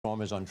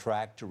storm is on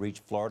track to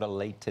reach Florida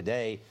late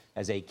today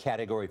as a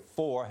Category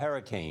 4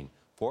 hurricane.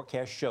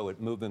 Forecasts show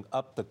it moving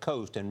up the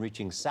coast and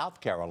reaching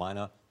South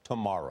Carolina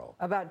tomorrow.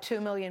 About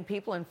 2 million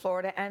people in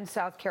Florida and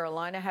South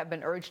Carolina have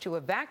been urged to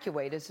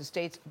evacuate as the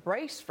states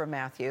brace for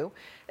Matthew.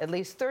 At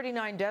least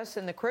 39 deaths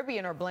in the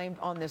Caribbean are blamed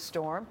on this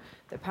storm.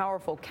 The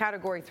powerful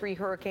Category 3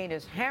 hurricane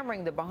is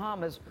hammering the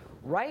Bahamas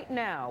right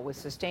now with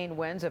sustained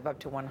winds of up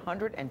to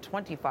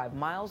 125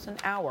 miles an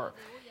hour.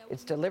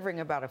 It's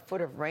delivering about a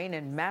foot of rain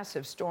and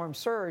massive storm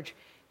surge.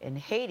 In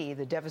Haiti,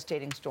 the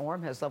devastating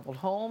storm has leveled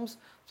homes,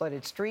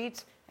 flooded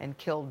streets, and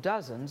killed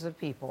dozens of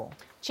people.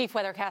 Chief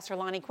Weathercaster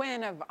Lonnie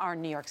Quinn of our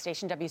New York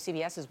station,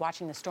 WCBS, is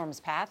watching the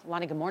storm's path.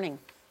 Lonnie, good morning.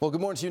 Well,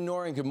 good morning to you,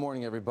 Nora, and good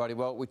morning, everybody.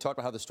 Well, we talked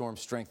about how the storm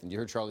strengthened. You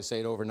heard Charlie say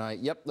it overnight.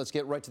 Yep, let's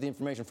get right to the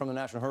information from the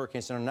National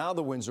Hurricane Center. Now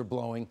the winds are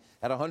blowing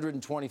at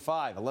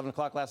 125. 11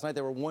 o'clock last night,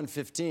 they were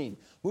 115.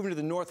 Moving to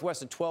the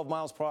northwest at 12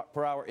 miles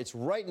per hour. It's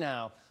right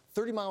now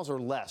 30 miles or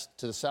less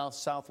to the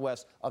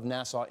southwest of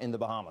Nassau in the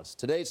Bahamas.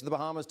 Today it's the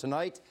Bahamas,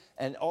 tonight,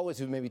 and all the way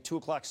to maybe 2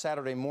 o'clock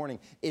Saturday morning.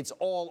 It's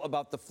all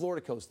about the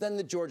Florida coast, then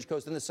the Georgia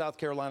coast, then the South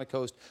Carolina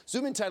coast.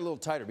 Zoom in tight a little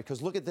tighter,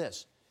 because look at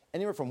this.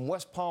 Anywhere from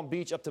West Palm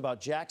Beach up to about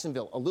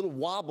Jacksonville, a little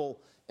wobble,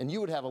 and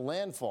you would have a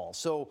landfall.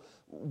 So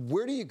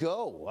where do you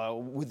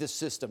go with this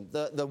system?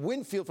 The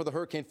wind field for the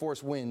hurricane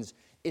force winds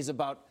is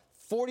about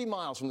 40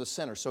 miles from the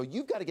center. So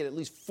you've got to get at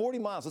least 40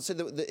 miles. Let's say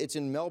it's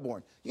in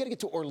Melbourne. You got to get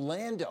to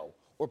Orlando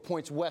or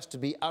points west to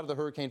be out of the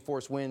hurricane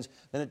force winds.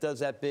 Then it does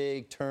that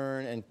big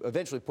turn and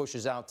eventually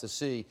pushes out to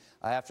sea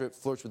after it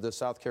flirts with the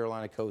South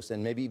Carolina coast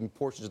and maybe even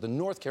portions of the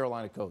North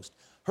Carolina coast.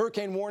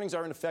 Hurricane warnings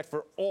are in effect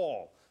for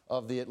all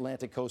of the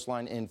Atlantic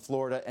coastline in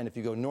Florida. And if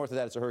you go north of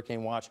that, it's a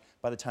hurricane watch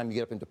by the time you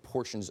get up into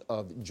portions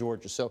of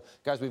Georgia. So,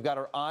 guys, we've got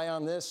our eye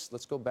on this.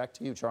 Let's go back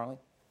to you, Charlie.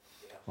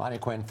 Lonnie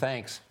Quinn,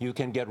 thanks. You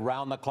can get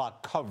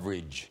round-the-clock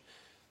coverage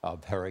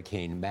of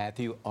Hurricane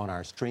Matthew on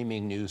our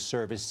streaming news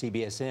service,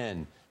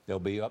 CBSN. They'll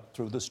be up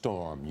through the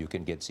storm. You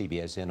can get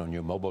CBSN on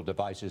your mobile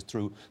devices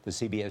through the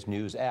CBS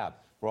News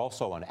app. We're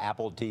also on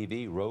Apple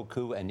TV,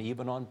 Roku, and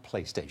even on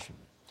PlayStation.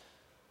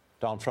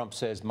 Donald Trump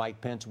says Mike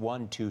Pence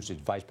won Tuesday's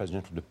vice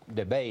presidential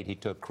debate. He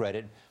took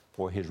credit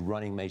for his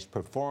running mate's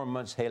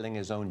performance, hailing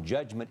his own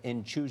judgment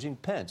in choosing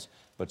Pence.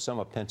 But some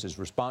of Pence's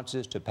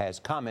responses to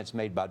past comments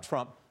made by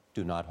Trump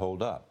do not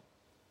hold up.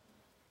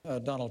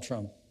 Donald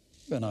Trump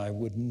and I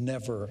would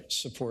never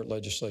support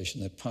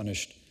legislation that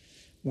punished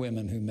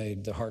women who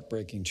made the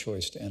heartbreaking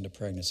choice to end a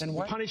pregnancy. And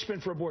what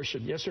punishment for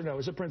abortion, yes or no,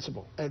 as a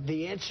principle?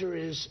 The answer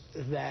is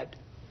that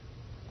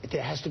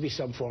there has to be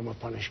some form of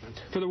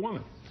punishment. For the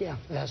woman? Yeah,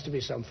 there has to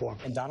be some form.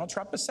 And Donald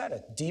Trump has said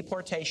it,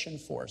 deportation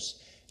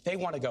force. They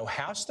want to go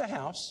house to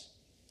house,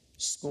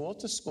 school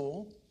to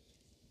school,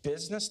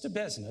 business to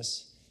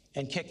business,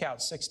 and kick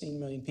out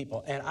 16 million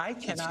people. And I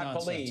cannot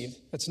believe...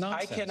 It's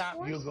nonsense. I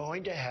cannot... You're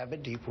going to have a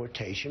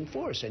deportation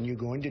force, and you're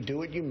going to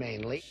do it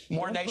humanely.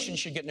 More nations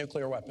should get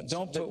nuclear weapons.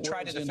 Don't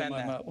try to defend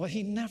that. Mouth. Well,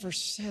 he never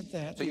said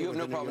that. So you have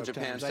no problem with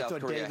Japan, South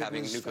Korea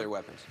having nuclear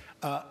weapons?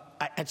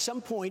 At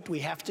some point, we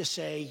have to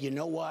say, you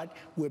know what?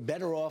 We're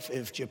better off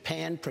if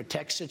Japan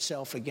protects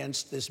itself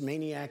against this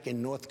maniac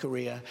in North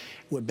Korea.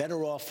 We're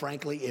better off,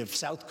 frankly, if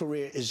South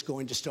Korea is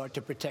going to start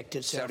to protect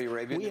itself. Saudi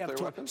Arabia,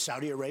 nuclear weapons?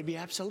 Saudi Arabia,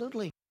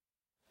 absolutely.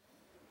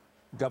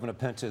 Governor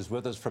Pence is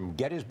with us from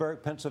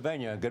Gettysburg,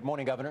 Pennsylvania. Good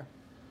morning, Governor.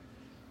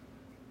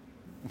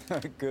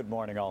 Good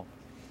morning, all.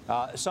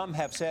 Some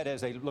have said,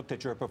 as they looked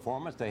at your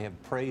performance, they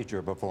have praised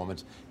your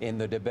performance in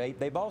the debate.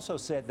 They've also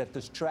said that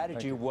the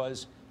strategy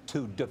was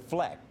to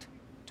deflect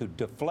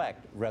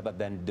rather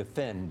than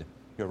defend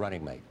your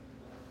running mate.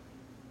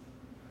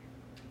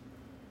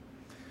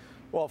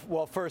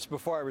 Well, first,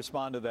 before I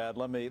respond to that,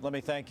 let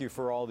me thank you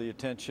for all the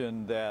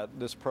attention that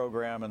this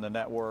program and the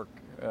network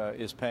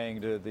is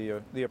paying to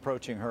the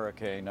approaching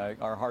hurricane.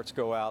 Our hearts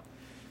go out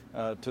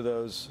to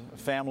those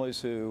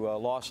families who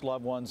lost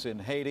loved ones in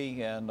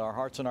Haiti, and our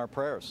hearts and our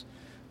prayers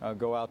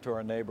go out to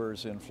our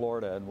neighbors in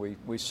Florida. And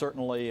we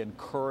certainly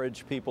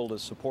encourage people to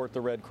support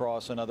the Red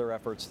Cross and other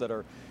efforts that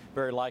are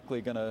very likely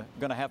going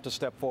to have to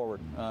step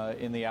forward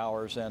in the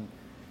hours and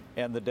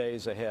the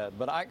days ahead.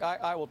 But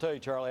I will tell you,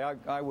 Charlie,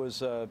 I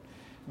was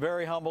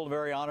very humbled,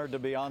 very honored to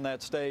be on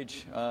that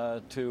stage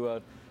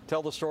to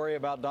tell the story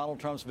about Donald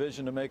Trump's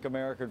vision to make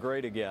America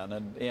great again.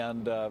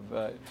 And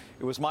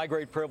it was my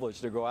great privilege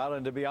to go out.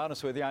 And to be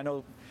honest with you, I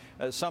know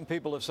some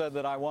people have said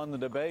that I won the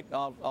debate.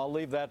 I'll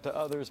leave that to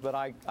others. But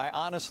I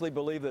honestly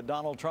believe that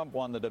Donald Trump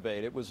won the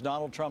debate. It was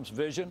Donald Trump's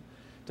vision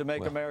to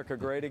make America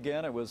great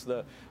again. It was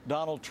the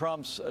Donald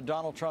Trump's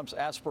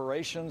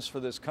aspirations for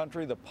this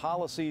country, the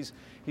policies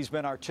he's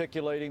been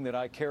articulating that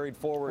I carried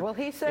forward. Well,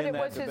 he said it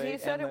was his. He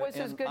said it was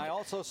his good. I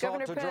also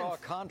sought to draw a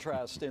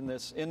contrast in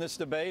this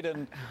debate,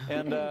 and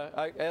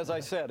as I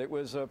said, it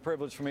was a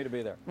privilege for me to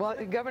be there. Well,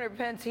 Governor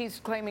Pence,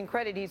 he's claiming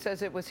credit. He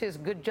says it was his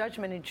good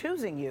judgment in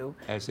choosing you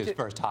as his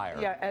first hire.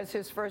 Yeah, as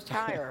his first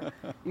hire.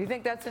 You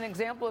think that's an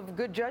example of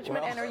good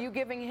judgment? And are you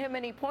giving him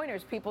any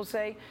pointers? People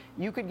say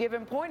you could give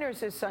him pointers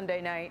this Sunday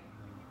night.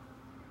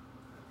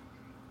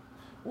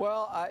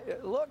 Well,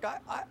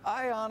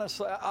 I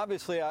honestly,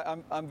 obviously,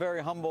 I'm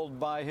very humbled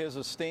by his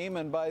esteem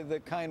and by the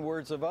kind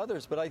words of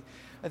others. But I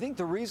think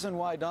the reason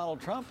why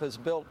Donald Trump has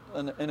built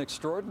an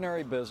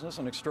extraordinary business,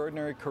 an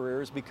extraordinary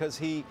career, is because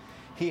he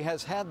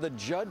has had the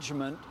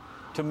judgment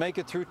to make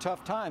it through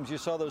tough times. You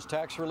saw those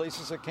tax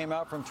releases that came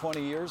out from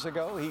 20 years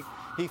ago.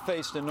 He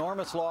faced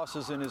enormous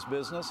losses in his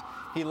business.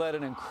 He led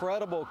an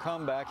incredible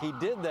comeback. He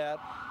did that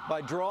by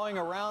drawing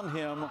around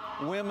him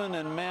women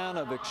and men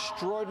of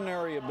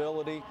extraordinary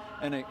ability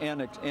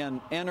and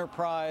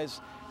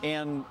enterprise.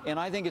 And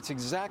I think it's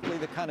exactly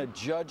the kind of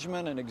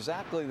judgment and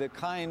exactly the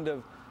kind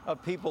of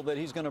people that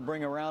he's going to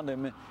bring around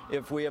him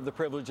if we have the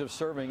privilege of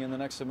serving in the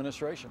next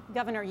administration.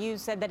 Governor, you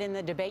said that in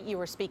the debate you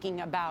were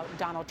speaking about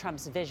Donald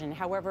Trump's vision.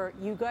 However,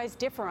 you guys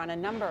differ on a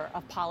number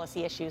of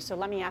policy issues. So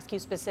let me ask you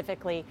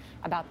specifically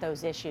about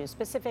those issues,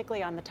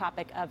 specifically on the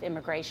topic of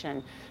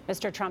immigration.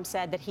 Mr. Trump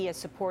said that he has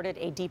supported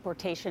a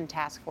deportation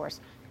task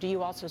force. Do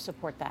you also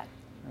support that?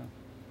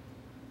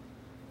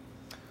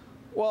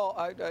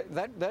 Well,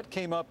 that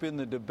came up in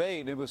the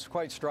debate. It was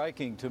quite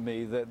striking to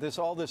me that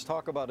all this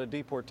talk about a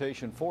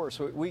deportation force.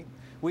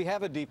 We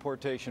have a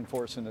deportation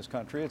force in this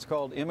country. It's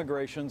called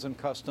Immigrations and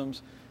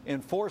Customs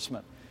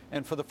Enforcement.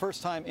 And for the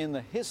first time in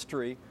the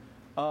history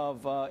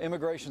of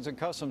Immigrations and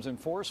Customs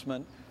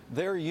Enforcement,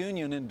 their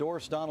union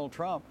endorsed Donald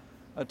Trump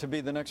to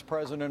be the next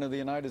president of the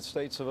United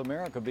States of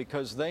America,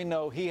 because they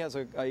know he has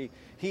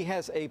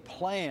a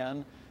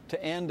plan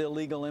to end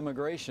illegal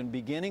immigration,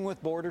 beginning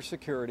with border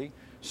security,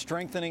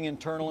 strengthening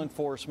internal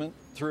enforcement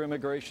through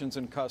immigrations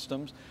and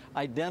customs,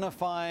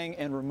 identifying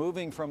and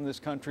removing from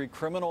this country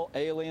criminal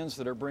aliens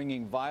that are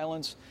bringing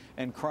violence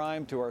and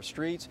crime to our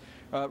streets,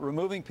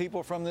 removing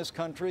people from this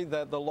country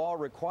that the law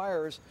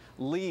requires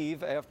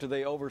leave after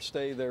they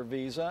overstay their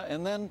visa,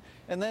 and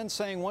then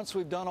saying, once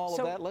we've done all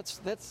of that,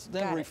 let's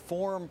then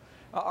reform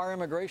our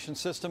immigration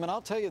system. And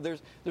I'll tell you,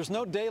 there's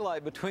no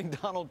daylight between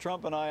Donald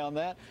Trump and I on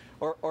that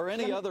or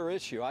any other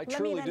issue. I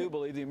truly do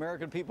believe the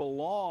American people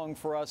long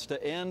for us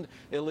to end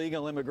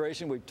illegal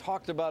immigration. We've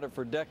talked about it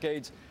for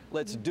decades.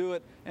 Let's do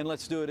it, and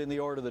let's do it in the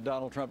order that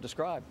Donald Trump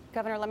described.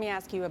 Governor, let me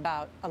ask you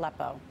about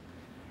Aleppo.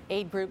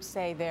 Aid groups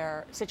say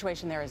their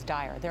situation there is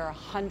dire. There are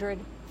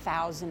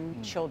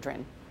 100,000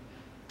 children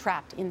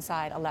trapped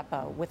inside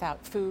Aleppo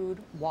without food,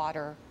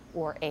 water,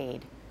 or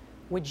aid.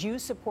 Would you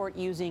support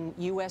using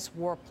U.S.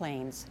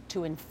 warplanes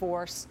to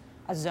enforce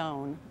a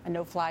zone, a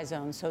no-fly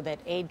zone, so that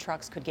aid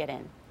trucks could get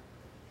in?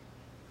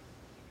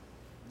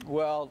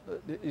 Well,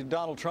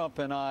 Donald Trump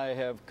and I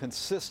have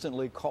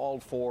consistently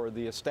called for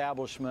the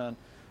establishment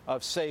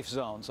of safe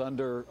zones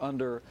under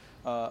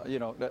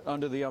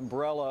the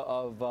umbrella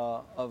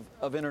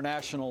of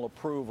international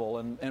approval,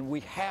 and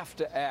we have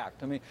to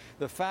act. I mean,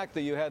 the fact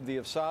that you had the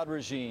Assad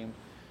regime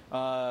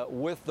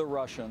with the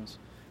Russians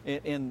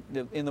in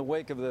the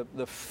wake of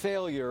the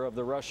failure of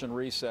the Russian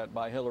reset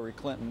by Hillary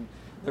Clinton,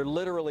 they're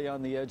literally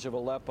on the edge of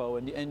Aleppo,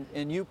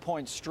 and you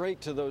point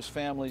straight to those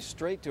families,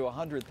 straight to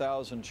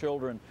 100,000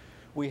 children.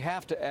 We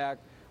have to act.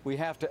 We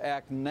have to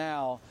act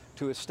now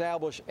to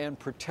establish and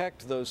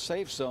protect those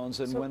safe zones.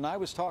 And when I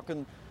was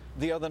talking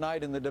the other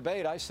night in the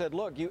debate, I said,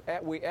 look,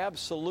 we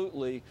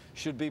absolutely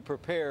should be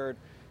prepared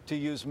to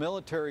use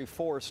military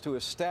force to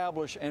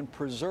establish and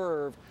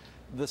preserve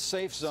the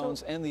safe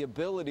zones and the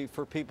ability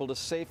for people to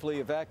safely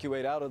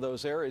evacuate out of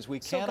those areas.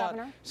 We cannot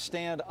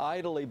stand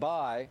idly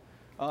by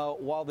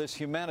while this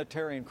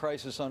humanitarian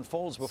crisis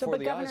unfolds before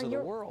the eyes of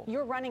the world.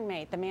 Your running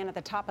mate, the man at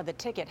the top of the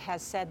ticket,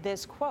 has said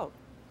this, quote,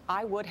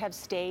 "I would have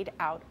stayed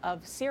out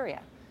of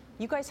Syria."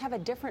 You guys have a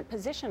different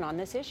position on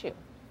this issue.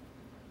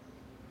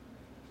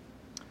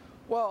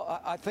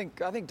 Well, I think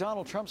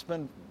Donald Trump's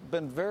been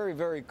very,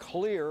 very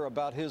clear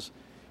about his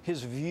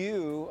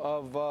view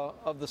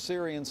of the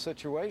Syrian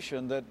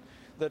situation, that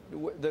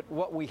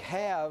what we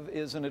have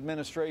is an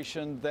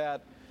administration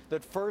that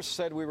first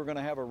said we were going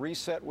to have a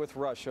reset with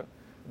Russia.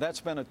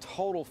 That's been a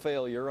total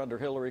failure under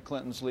Hillary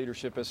Clinton's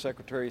leadership as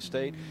Secretary of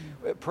State.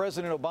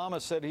 President Obama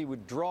said he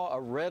would draw a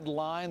red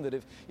line, that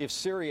if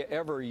Syria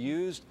ever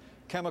used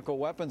chemical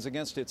weapons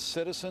against its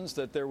citizens,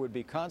 that there would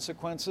be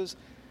consequences.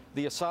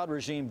 The Assad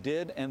regime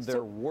did, and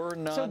there were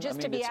none. So just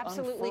to be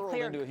absolutely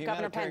clear,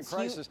 Governor Pence,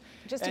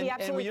 just to be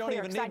absolutely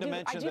clear, because I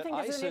do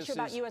think this is an issue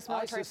about U.S.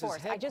 military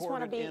force. I just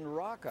want to be,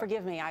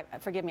 forgive me,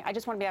 I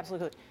just want to be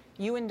absolutely clear.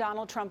 You and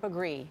Donald Trump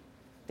agree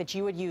that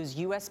you would use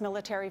U.S.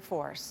 military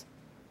force,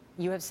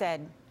 you have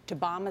said, to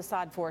bomb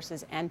Assad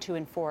forces and to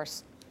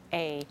enforce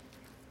a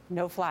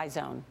no-fly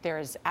zone. There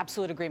is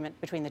absolute agreement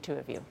between the two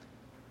of you.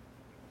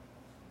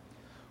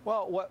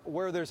 Well,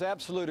 where there's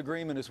absolute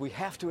agreement is we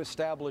have to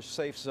establish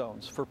safe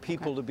zones for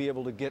people to be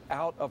able to get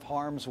out of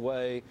harm's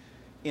way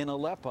in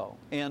Aleppo.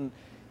 And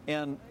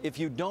if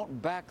you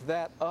don't back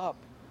that up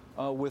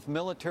with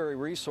military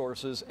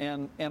resources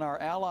and our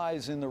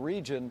allies in the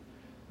region,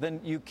 then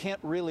you can't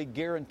really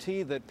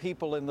guarantee that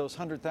people in those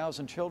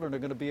 100,000 children are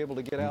going to be able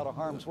to get out of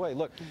harm's way.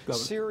 Look,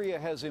 Syria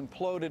has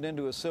imploded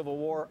into a civil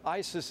war.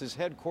 ISIS is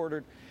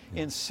headquartered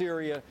in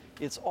Syria.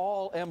 It's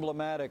all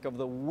emblematic of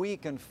the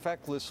weak and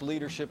feckless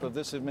leadership of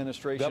this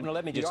administration. Governor,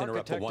 let me just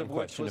interrupt for one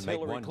question to make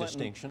one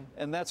distinction.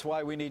 And that's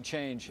why we need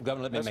change.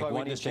 Governor, let me make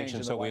one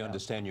distinction so we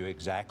understand you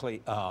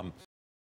exactly.